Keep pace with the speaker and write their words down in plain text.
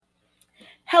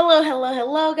Hello, hello,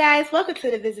 hello, guys. Welcome to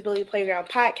the Visibility Playground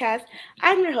podcast.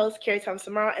 I'm your host, Carrie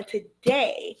Tomorrow, and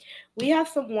today we have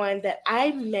someone that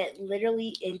I met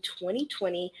literally in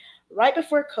 2020, right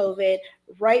before COVID,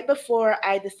 right before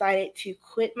I decided to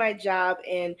quit my job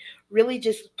and really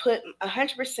just put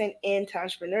 100% into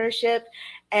entrepreneurship.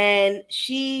 And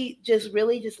she just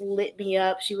really just lit me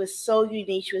up. She was so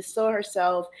unique. She was so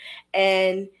herself,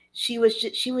 and she was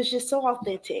just so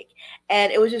authentic,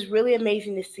 and it was just really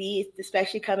amazing to see,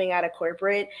 especially coming out of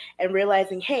corporate and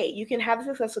realizing, hey, you can have a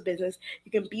successful business,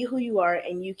 you can be who you are,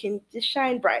 and you can just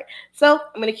shine bright. So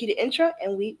I'm going to cue the intro,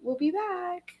 and we will be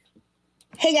back.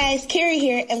 Hey guys, Carrie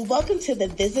here, and welcome to the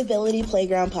Visibility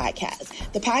Playground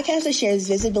podcast, the podcast that shares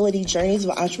visibility journeys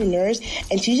with entrepreneurs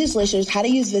and teaches listeners how to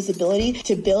use visibility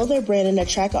to build their brand and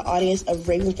attract an audience of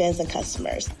raving fans and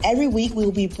customers. Every week, we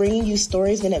will be bringing you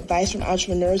stories and advice from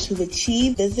entrepreneurs who've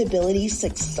achieved visibility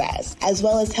success, as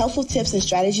well as helpful tips and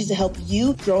strategies to help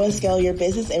you grow and scale your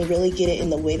business and really get it in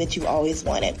the way that you always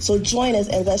wanted. So join us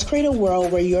and let's create a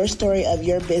world where your story of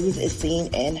your business is seen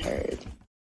and heard.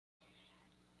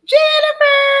 Jennifer!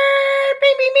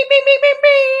 Bing, bing, bing, bing, bing,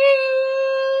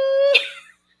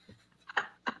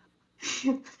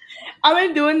 bing, bing. I've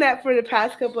been doing that for the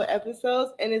past couple of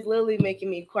episodes, and it's literally making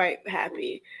me quite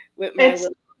happy with my That's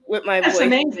voice.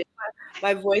 amazing.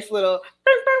 My voice little.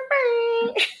 Bing, bing,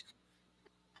 bing.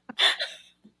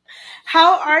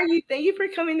 How are you? Thank you for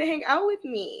coming to hang out with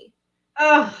me.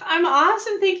 Oh, I'm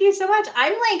awesome. Thank you so much.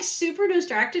 I'm like super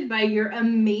distracted by your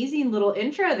amazing little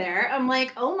intro there. I'm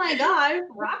like, oh my God,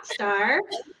 rock star.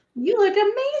 You look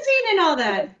amazing and all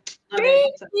that. Love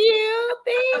it. Thank you.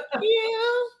 Thank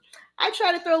you. I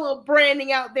try to throw a little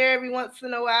branding out there every once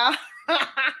in a while.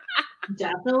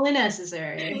 Definitely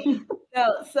necessary.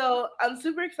 No, so I'm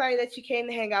super excited that you came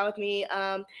to hang out with me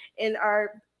in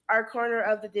our corner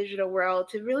of the digital world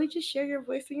to really just share your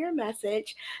voice and your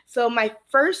message. So my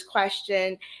first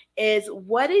question is,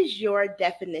 what is your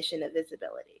definition of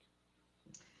visibility?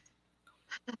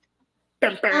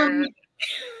 Um,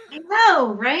 I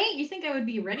know, right? You think I would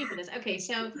be ready for this? Okay,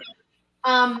 so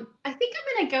I think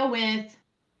I'm gonna go with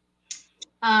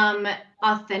um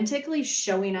authentically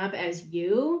showing up as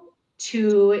you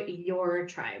to your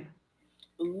tribe.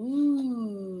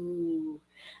 Ooh,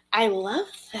 I love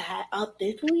that.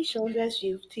 Authentically showing as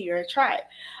you to your tribe.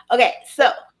 Okay,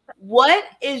 so what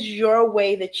is your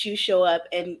way that you show up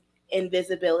in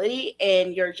visibility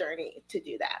and your journey to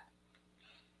do that?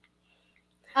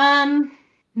 Um,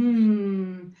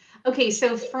 hmm. Okay,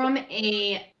 so from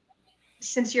a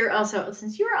since you are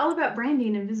all about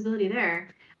branding and visibility there,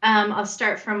 I'll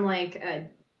start from like a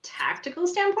tactical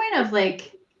standpoint of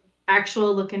like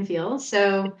actual look and feel.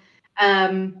 So,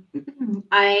 um,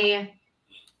 I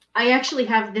I actually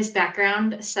have this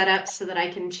background set up so that I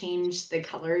can change the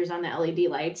colors on the LED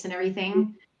lights and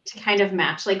everything to kind of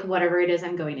match like whatever it is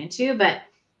I'm going into. But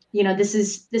this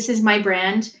is my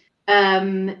brand,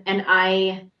 and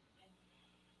I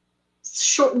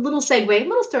short little segue,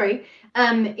 little story,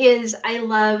 is I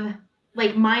love,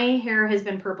 like, my hair has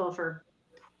been purple for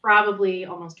probably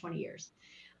almost 20 years.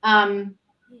 Um,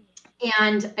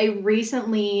 and I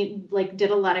recently like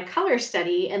did a lot of color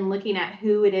study and looking at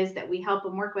who it is that we help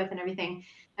and work with and everything,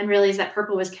 and realized that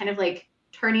purple was kind of like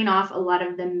turning off a lot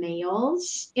of the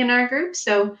males in our group.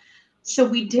 So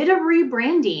we did a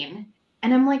rebranding,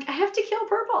 and I'm like, I have to kill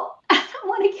purple. I don't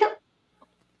want to kill.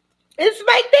 It's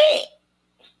my thing.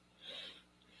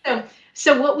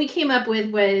 So what we came up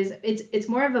with was it's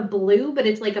more of a blue, but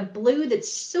it's like a blue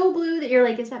that's so blue that you're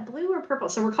like, is that blue or purple?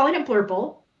 So we're calling it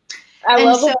blurple. I And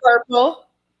love a so purple.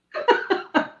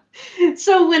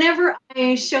 so whenever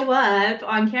I show up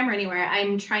on camera anywhere,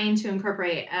 I'm trying to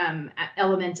incorporate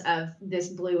elements of this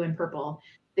blue and purple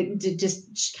that to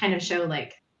just kind of show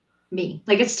like me.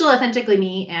 Like it's still authentically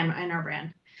me and our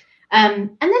brand.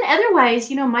 And then otherwise,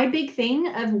 my big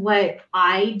thing of what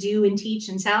I do and teach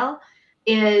and sell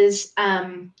is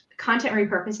content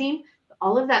repurposing.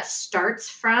 All of that starts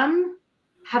from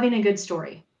having a good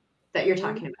story that you're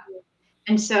talking about.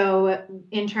 And so,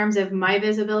 in terms of my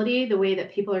visibility, the way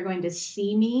that people are going to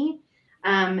see me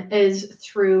is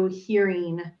through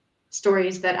hearing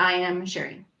stories that I am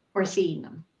sharing or seeing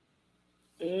them.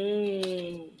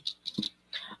 Mm.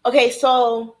 Okay,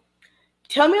 so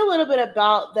tell me a little bit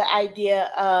about the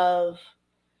idea of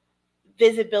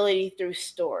visibility through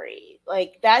story.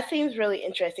 Like that seems really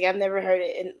interesting. I've never heard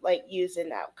it in like used in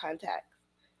that context.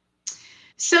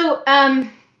 So,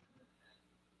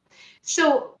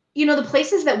 the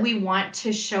places that we want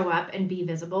to show up and be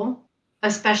visible,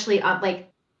 especially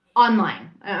like online.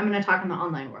 I'm going to talk in the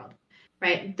online world,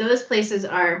 right? Those places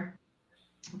are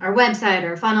our website,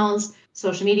 our funnels,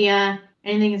 social media,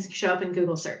 Anything can show up in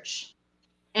Google search.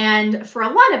 And for a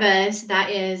lot of us, that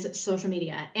is social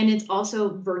media. And it's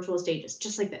also virtual stages,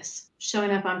 just like this,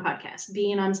 showing up on podcasts,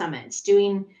 being on summits,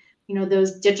 doing,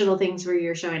 those digital things where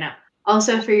you're showing up.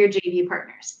 Also for your JV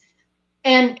partners.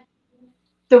 And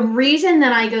the reason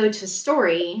that I go to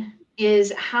story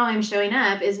is how I'm showing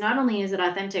up is not only is it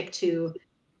authentic to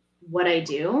what I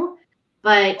do,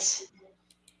 but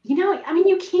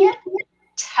you can't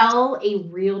tell a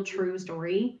real true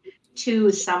story to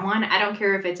someone. I don't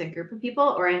care if it's a group of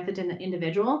people or if it's an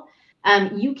individual.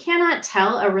 You cannot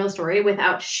tell a real story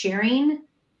without sharing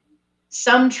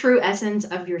some true essence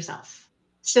of yourself.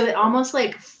 So it almost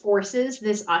like forces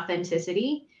this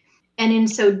authenticity. And in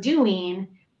so doing,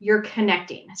 you're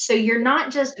connecting. So you're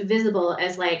not just visible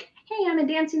as like, hey, I'm a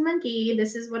dancing monkey.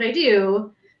 This is what I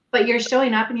do. But you're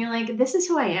showing up and you're like, this is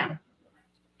who I am.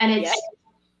 And Yeah.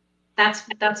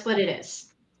 that's what it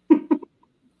is.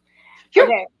 Your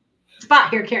Okay.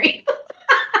 spot here, Carrie.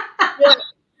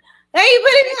 Hey, you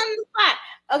putting me on the spot.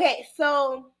 Okay,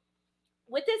 so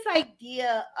with this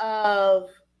idea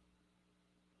of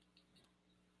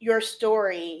your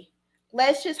story,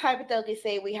 let's just hypothetically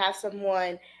say we have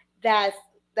someone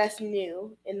that's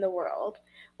new in the world.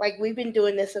 Like we've been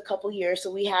doing this a couple years,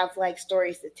 so we have like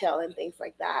stories to tell and things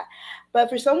like that. But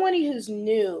for someone who's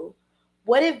new,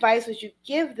 what advice would you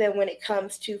give them when it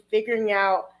comes to figuring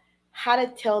out how to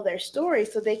tell their story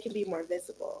so they can be more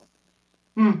visible?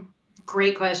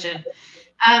 Great question.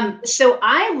 So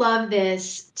I love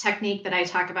this technique that I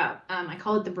talk about. I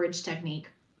call it the bridge technique.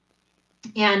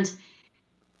 And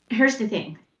here's the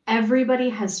thing. Everybody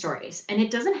has stories, and it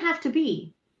doesn't have to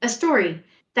be a story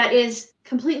that is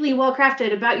completely well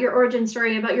crafted about your origin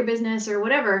story, about your business or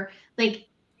whatever. Like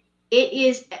it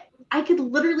is, I could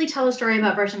literally tell a story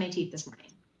about brushing my teeth this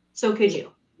morning. So could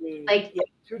you. Like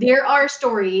Yeah. there are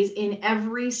stories in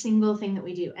every single thing that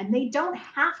we do, and they don't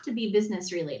have to be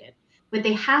business related. What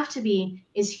they have to be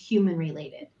is human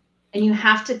related. And you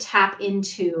have to tap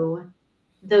into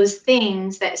those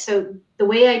things that, so the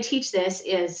way I teach this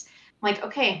is like,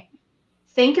 okay,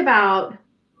 think about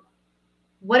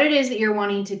what it is that you're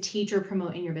wanting to teach or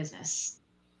promote in your business.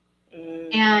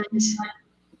 And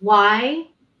why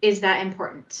is that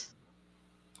important?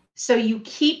 So you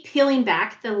keep peeling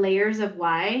back the layers of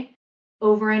why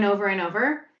over and over and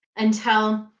over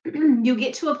until you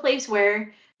get to a place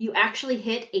where you actually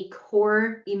hit a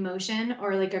core emotion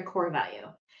or like a core value.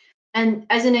 And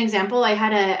as an example, I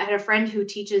had a friend who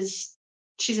teaches,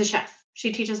 she's a chef.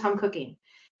 She teaches home cooking.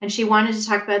 And she wanted to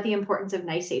talk about the importance of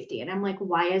knife safety. And I'm like,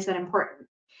 why is that important?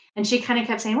 And she kind of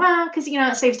kept saying, well, because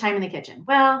it saves time in the kitchen.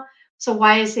 Well, so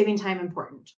why is saving time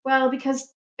important? Well,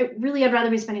 because I'd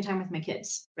rather be spending time with my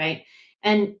kids, right?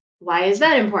 And why is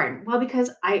that important? Well,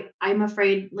 because I'm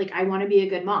afraid, like, I want to be a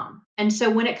good mom. And so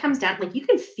when it comes down, like, you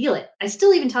can feel it. I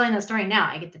still, even telling that story now,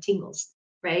 I get the tingles,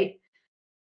 right?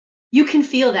 You can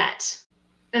feel that.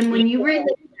 And when you relate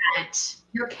that,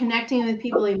 you're connecting with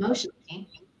people emotionally.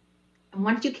 And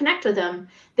once you connect with them,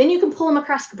 then you can pull them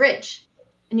across the bridge.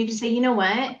 And you can say, you know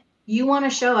what? You want to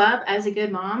show up as a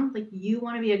good mom. Like you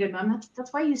want to be a good mom.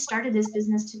 That's why you started this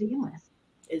business to begin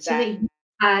with. So that you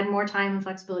had more time and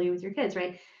flexibility with your kids,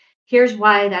 right? Here's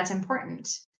why that's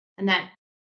important. And that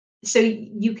so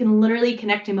you can literally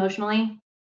connect emotionally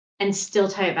and still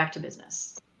tie it back to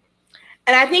business.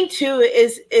 And I think too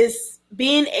is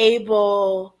being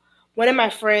able. One of my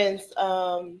friends,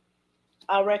 I'll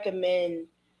recommend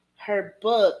her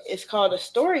book. It's called A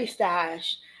Story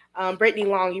Stash. Brittany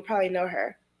Long, you probably know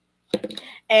her.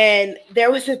 And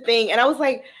there was a thing, and I was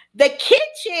like, the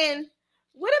kitchen.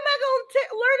 What am I going to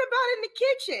learn about in the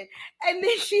kitchen? And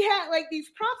then she had like these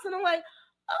prompts, and I'm like,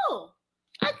 oh,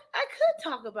 I could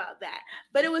talk about that.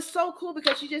 But it was so cool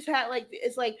because she just had like,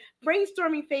 it's like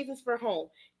brainstorming phases for home.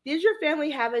 Did your family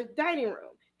have a dining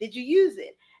room? Did you use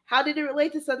it? How did it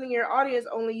relate to something your audience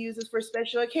only uses for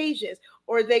special occasions,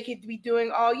 or they could be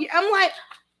doing all year? I'm like,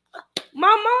 my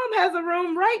mom has a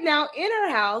room right now in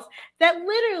her house that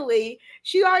literally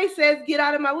she always says, "Get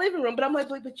out of my living room." But I'm like,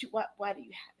 but you, why do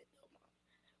you have it though,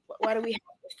 mom? Why do we have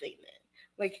this thing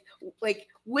then? Like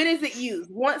when is it used?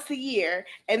 Once a year,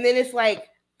 and then it's like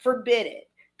forbidden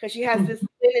because she has this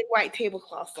linen white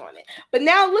tablecloths on it. But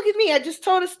now look at me, I just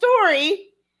told a story.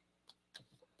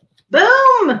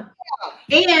 Boom!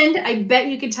 And I bet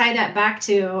you could tie that back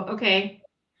to, okay,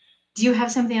 do you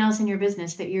have something else in your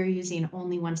business that you're using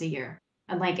only once a year?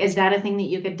 And like, is that a thing that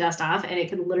you could dust off and it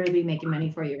could literally be making money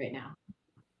for you right now?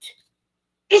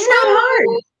 It's not hard.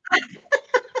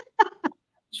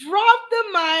 Drop the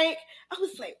mic. I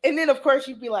was like, and then of course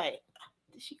you'd be like,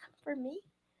 did she come for me?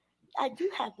 I do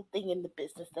have the thing in the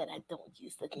business that I don't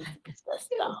use that needs to be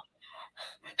dusted off.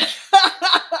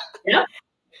 Yep.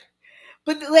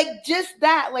 But like just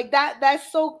that, like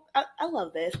that's so I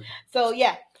love this. So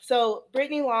yeah, so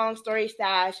Brittany Long story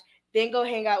stash. Then go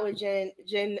hang out with Jen,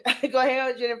 go hang out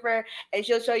with Jennifer, and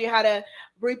she'll show you how to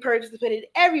repurpose and put it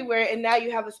everywhere. And now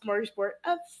you have a smorgasbord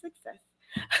of success.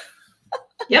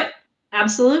 Yep,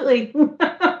 absolutely.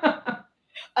 I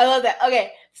love that.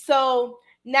 Okay, so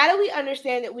now that we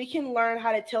understand that we can learn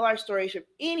how to tell our stories from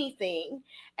anything,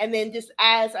 and then just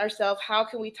ask ourselves, how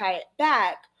can we tie it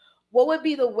back? What would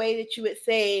be the way that you would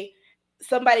say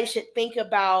somebody should think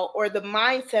about, or the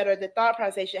mindset or the thought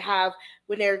process they should have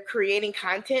when they're creating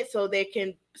content so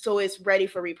it's ready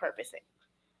for repurposing?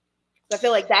 I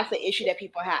feel like that's the issue that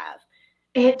people have.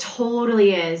 It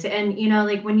totally is. And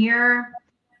like when you're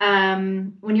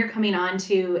coming on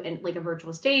to like a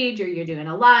virtual stage, or you're doing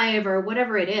a live or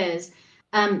whatever it is,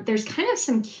 there's kind of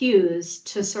some cues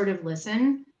to sort of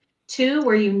listen to,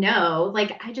 where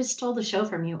like, I just stole the show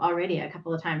from you already a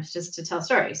couple of times just to tell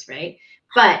stories, right?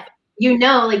 But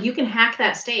like, you can hack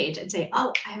that stage and say,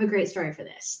 oh, I have a great story for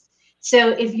this. So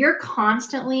if you're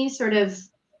constantly sort of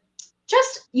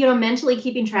just mentally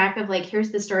keeping track of, like, here's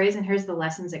the stories and here's the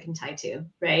lessons it can tie to,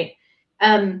 right?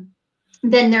 Then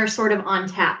they're sort of on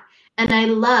tap. And I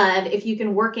love if you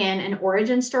can work in an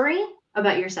origin story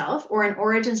about yourself, or an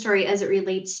origin story as it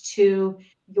relates to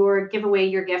your giveaway,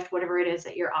 your gift, whatever it is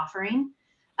that you're offering,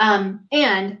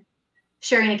 and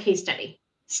sharing a case study,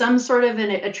 some sort of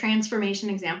a transformation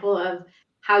example of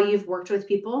how you've worked with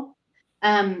people.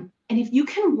 And if you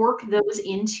can work those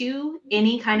into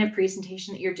any kind of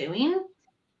presentation that you're doing,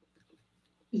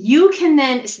 you can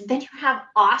then you have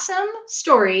awesome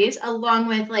stories, along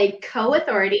with like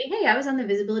co-authority. Hey, I was on the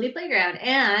visibility playground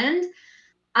and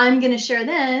I'm going to share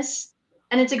this.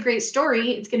 And it's a great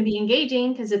story. It's going to be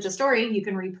engaging because it's a story. You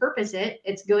can repurpose it.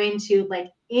 It's going to, like,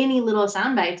 any little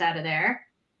sound bites out of there,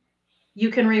 you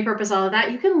can repurpose all of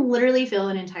that. You can literally fill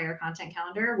an entire content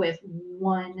calendar with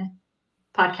one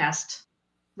podcast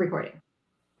recording.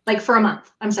 Like, for a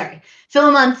month. I'm sorry. Fill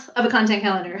a month of a content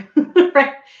calendar.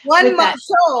 Right? 1 With month.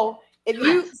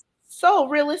 that. So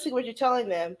realistic, what you're telling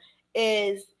them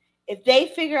is, if they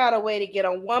figure out a way to get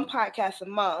on one podcast a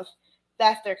month,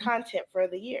 that's their content for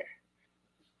the year.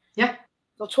 Yeah.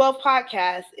 So 12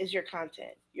 podcasts is your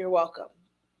content. You're welcome.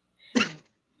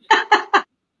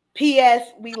 P.S.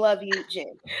 We love you,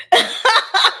 Jen.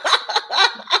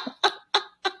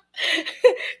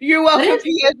 You're welcome.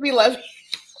 P.S. We love you.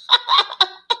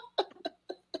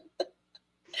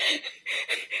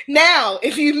 Now,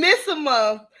 if you miss a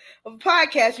month of a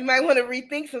podcast, you might want to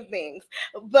rethink some things.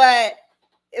 But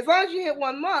as long as you hit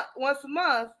once a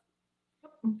month,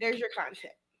 there's your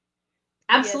content.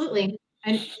 Absolutely.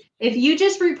 And if you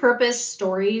just repurpose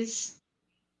stories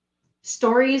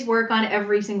work on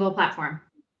every single platform.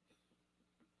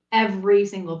 Every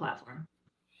single platform.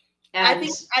 I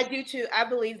think I do too. I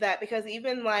believe that, because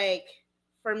even like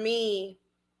for me,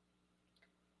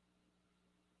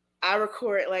 I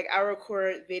record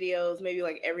videos maybe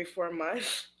like every 4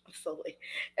 months. Slowly,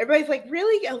 everybody's like,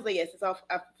 "Really?" I was like, "Yes, it's all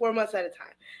 4 months at a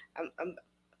time."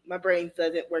 My brain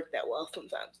doesn't work that well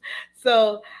sometimes,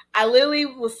 so I literally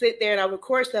will sit there and I'll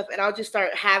record stuff, and I'll just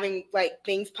start having like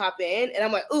things pop in, and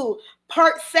I'm like, "Ooh,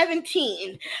 part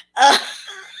 17."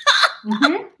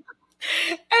 Mm-hmm.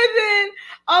 And then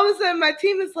all of a sudden my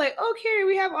team is like, "Oh, Carrie,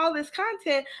 we have all this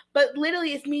content," but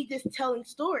literally it's me just telling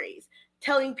stories,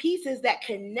 telling pieces that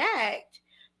connect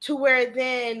to where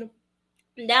then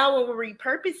now when we're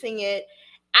repurposing it,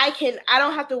 I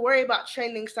don't have to worry about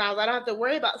trending styles. I don't have to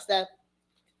worry about stuff,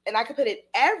 and I can put it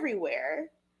everywhere.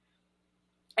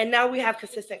 And now we have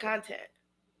consistent content.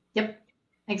 Yep,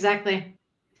 exactly.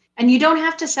 And you don't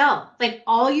have to sell. Like,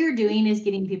 all you're doing is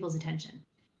getting people's attention.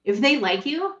 If they like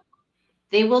you,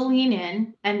 they will lean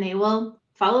in and they will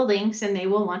follow links and they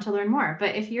will want to learn more.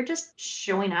 But if you're just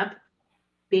showing up,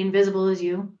 being visible as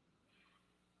you,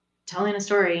 telling a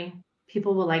story,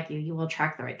 people will like you. You will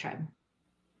attract the right tribe.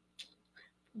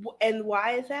 And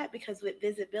why is that? Because with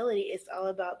visibility, it's all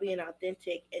about being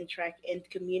authentic and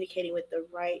communicating with the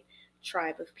right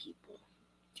tribe of people.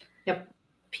 Yep.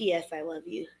 P.S. I love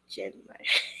you, Jen.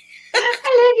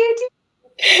 I love you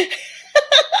too.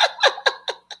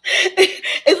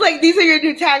 It's like, these are your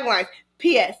new taglines.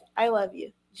 P.S. I love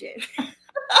you, Jen.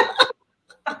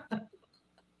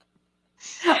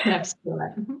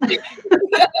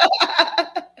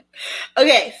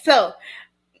 Okay, so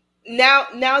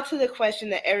now to the question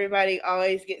that everybody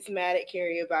always gets mad at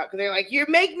Carrie about, because they're like, "You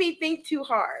make me think too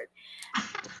hard."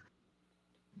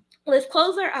 Let's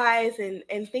close our eyes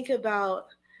and think about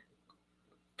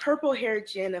purple-haired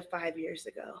Jen of 5 years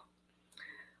ago.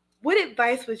 What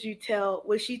advice would she tell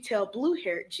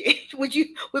blue-haired Jen?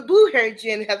 would blue hair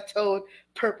Jen have told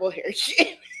purple hair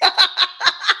Jen?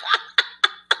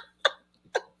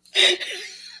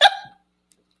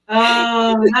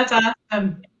 Oh, that's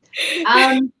awesome.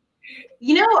 I'm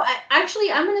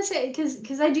gonna say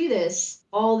because I do this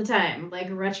all the time, like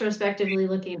retrospectively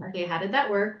looking, okay, how did that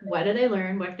work? What did I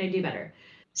learn? What can I do better?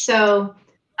 So,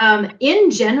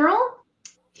 in general,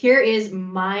 here is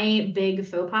my big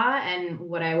faux pas and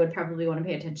what I would probably want to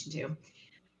pay attention to.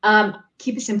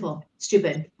 Keep it simple,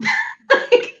 stupid.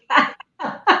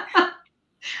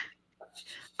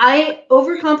 I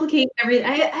overcomplicate everything.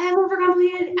 I have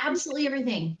overcomplicated absolutely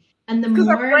everything. And the Because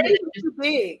our more that brain is too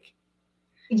big.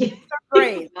 yeah, It's our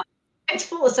brain. it's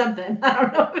full of something. I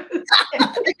don't know.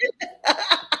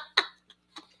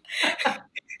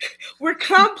 We're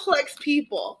complex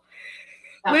people.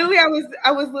 Oh. Literally,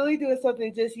 I was literally doing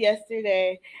something just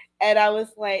yesterday, and I was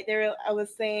like, I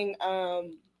was saying, I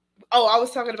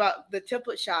was talking about the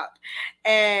template shop,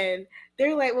 and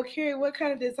they're like, well, Carrie, what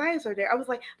kind of designs are there? I was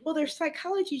like, well, they're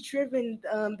psychology-driven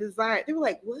design. They were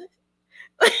like, what?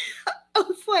 I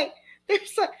was like,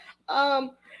 there's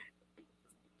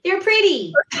They're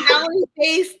pretty.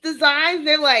 personality-based designs.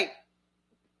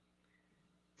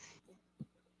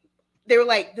 They were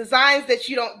like designs that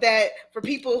for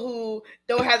people who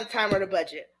don't have the time or the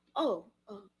budget. Oh,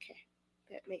 okay.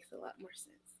 That makes a lot more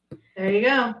sense. There you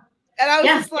go. And I was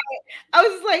just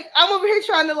like, I'm over here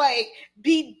trying to like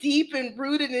be deep and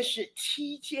rooted and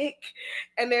strategic.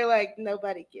 And they're like,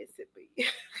 nobody gets it but you.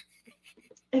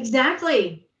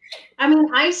 Exactly. I mean,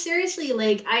 I seriously,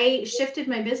 I shifted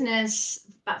my business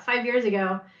about 5 years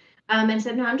ago, and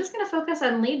said, no, I'm just going to focus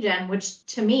on lead gen, which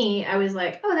to me, I was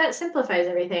like, oh, that simplifies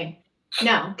everything.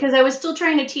 No, because I was still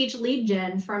trying to teach lead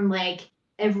gen from like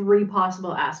every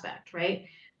possible aspect, right?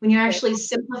 When you actually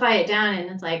simplify it down and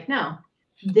it's like, no,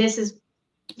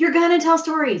 you're going to tell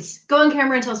stories. Go on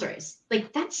camera and tell stories.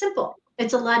 Like, that's simple.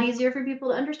 It's a lot easier for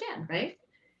people to understand, right?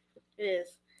 It is.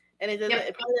 And it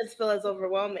probably doesn't feel as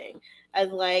overwhelming as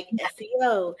like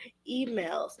SEO,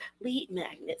 emails, lead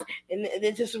magnets, and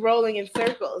they're just rolling in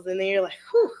circles. And then you're like,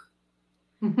 whew.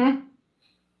 Mm-hmm.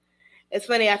 It's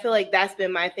funny. I feel like that's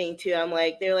been my thing too. I'm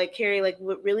like, they're like, Carrie, like,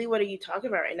 what are you talking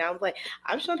about right now? I'm like,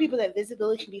 I'm showing people that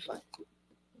visibility can be fun.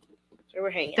 So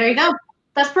we're hanging. There you go.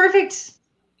 That's perfect. So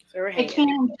we're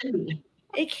hanging.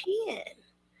 It can.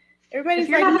 Everybody's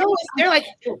like, no. They're like,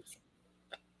 don't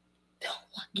look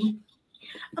at me.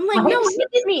 I'm like, no,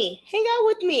 look at me. Hang out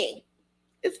with me.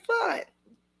 It's fun.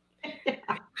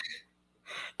 Yeah.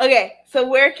 Okay, so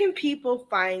where can people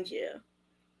find you?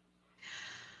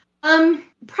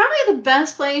 Probably the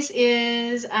best place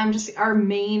is just our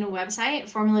main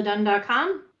website,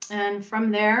 formuladone.com. And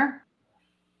from there,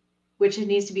 which it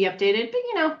needs to be updated, but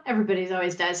everybody's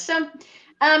always does. So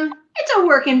it's a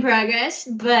work in progress,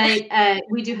 but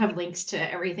we do have links to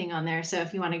everything on there. So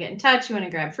if you want to get in touch, you want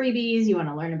to grab freebies, you want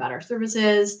to learn about our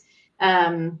services,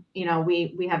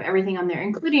 we have everything on there,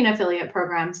 including affiliate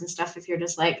programs and stuff. If you're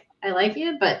just like, I like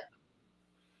you, but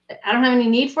I don't have any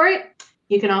need for it,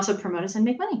 you can also promote us and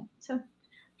make money. So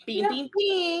bing, bing,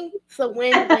 bing. So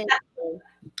win. All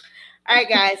right,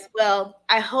 guys. Well,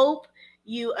 I hope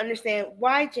you understand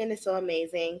why Jen is so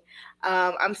amazing.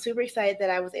 I'm super excited that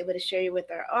I was able to share you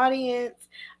with our audience.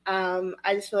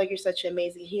 I just feel like you're such an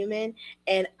amazing human,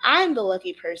 and I'm the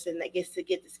lucky person that gets to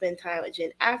spend time with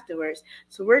Jen afterwards.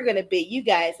 So we're going to bid you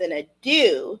guys an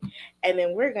adieu, and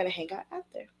then we're going to hang out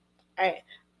after. All right.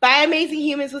 Bye, amazing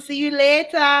humans. We'll see you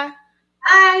later. Bye.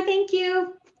 Thank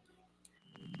you.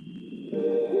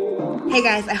 Hey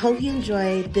guys, I hope you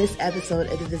enjoyed this episode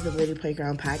of the Visibility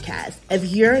Playground podcast. If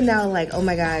you're now like, oh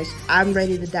my gosh, I'm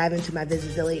ready to dive into my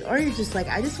visibility, or you're just like,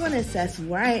 I just want to assess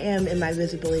where I am in my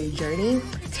visibility journey,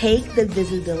 take the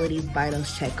Visibility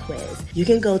Vitals Check quiz. You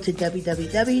can go to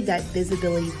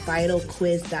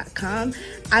www.visibilityvitalquiz.com.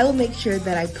 I will make sure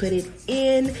that I put it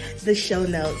in the show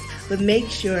notes, but make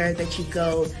sure that you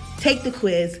go take the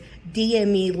quiz,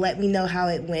 DM me, let me know how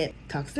it went. Talk soon.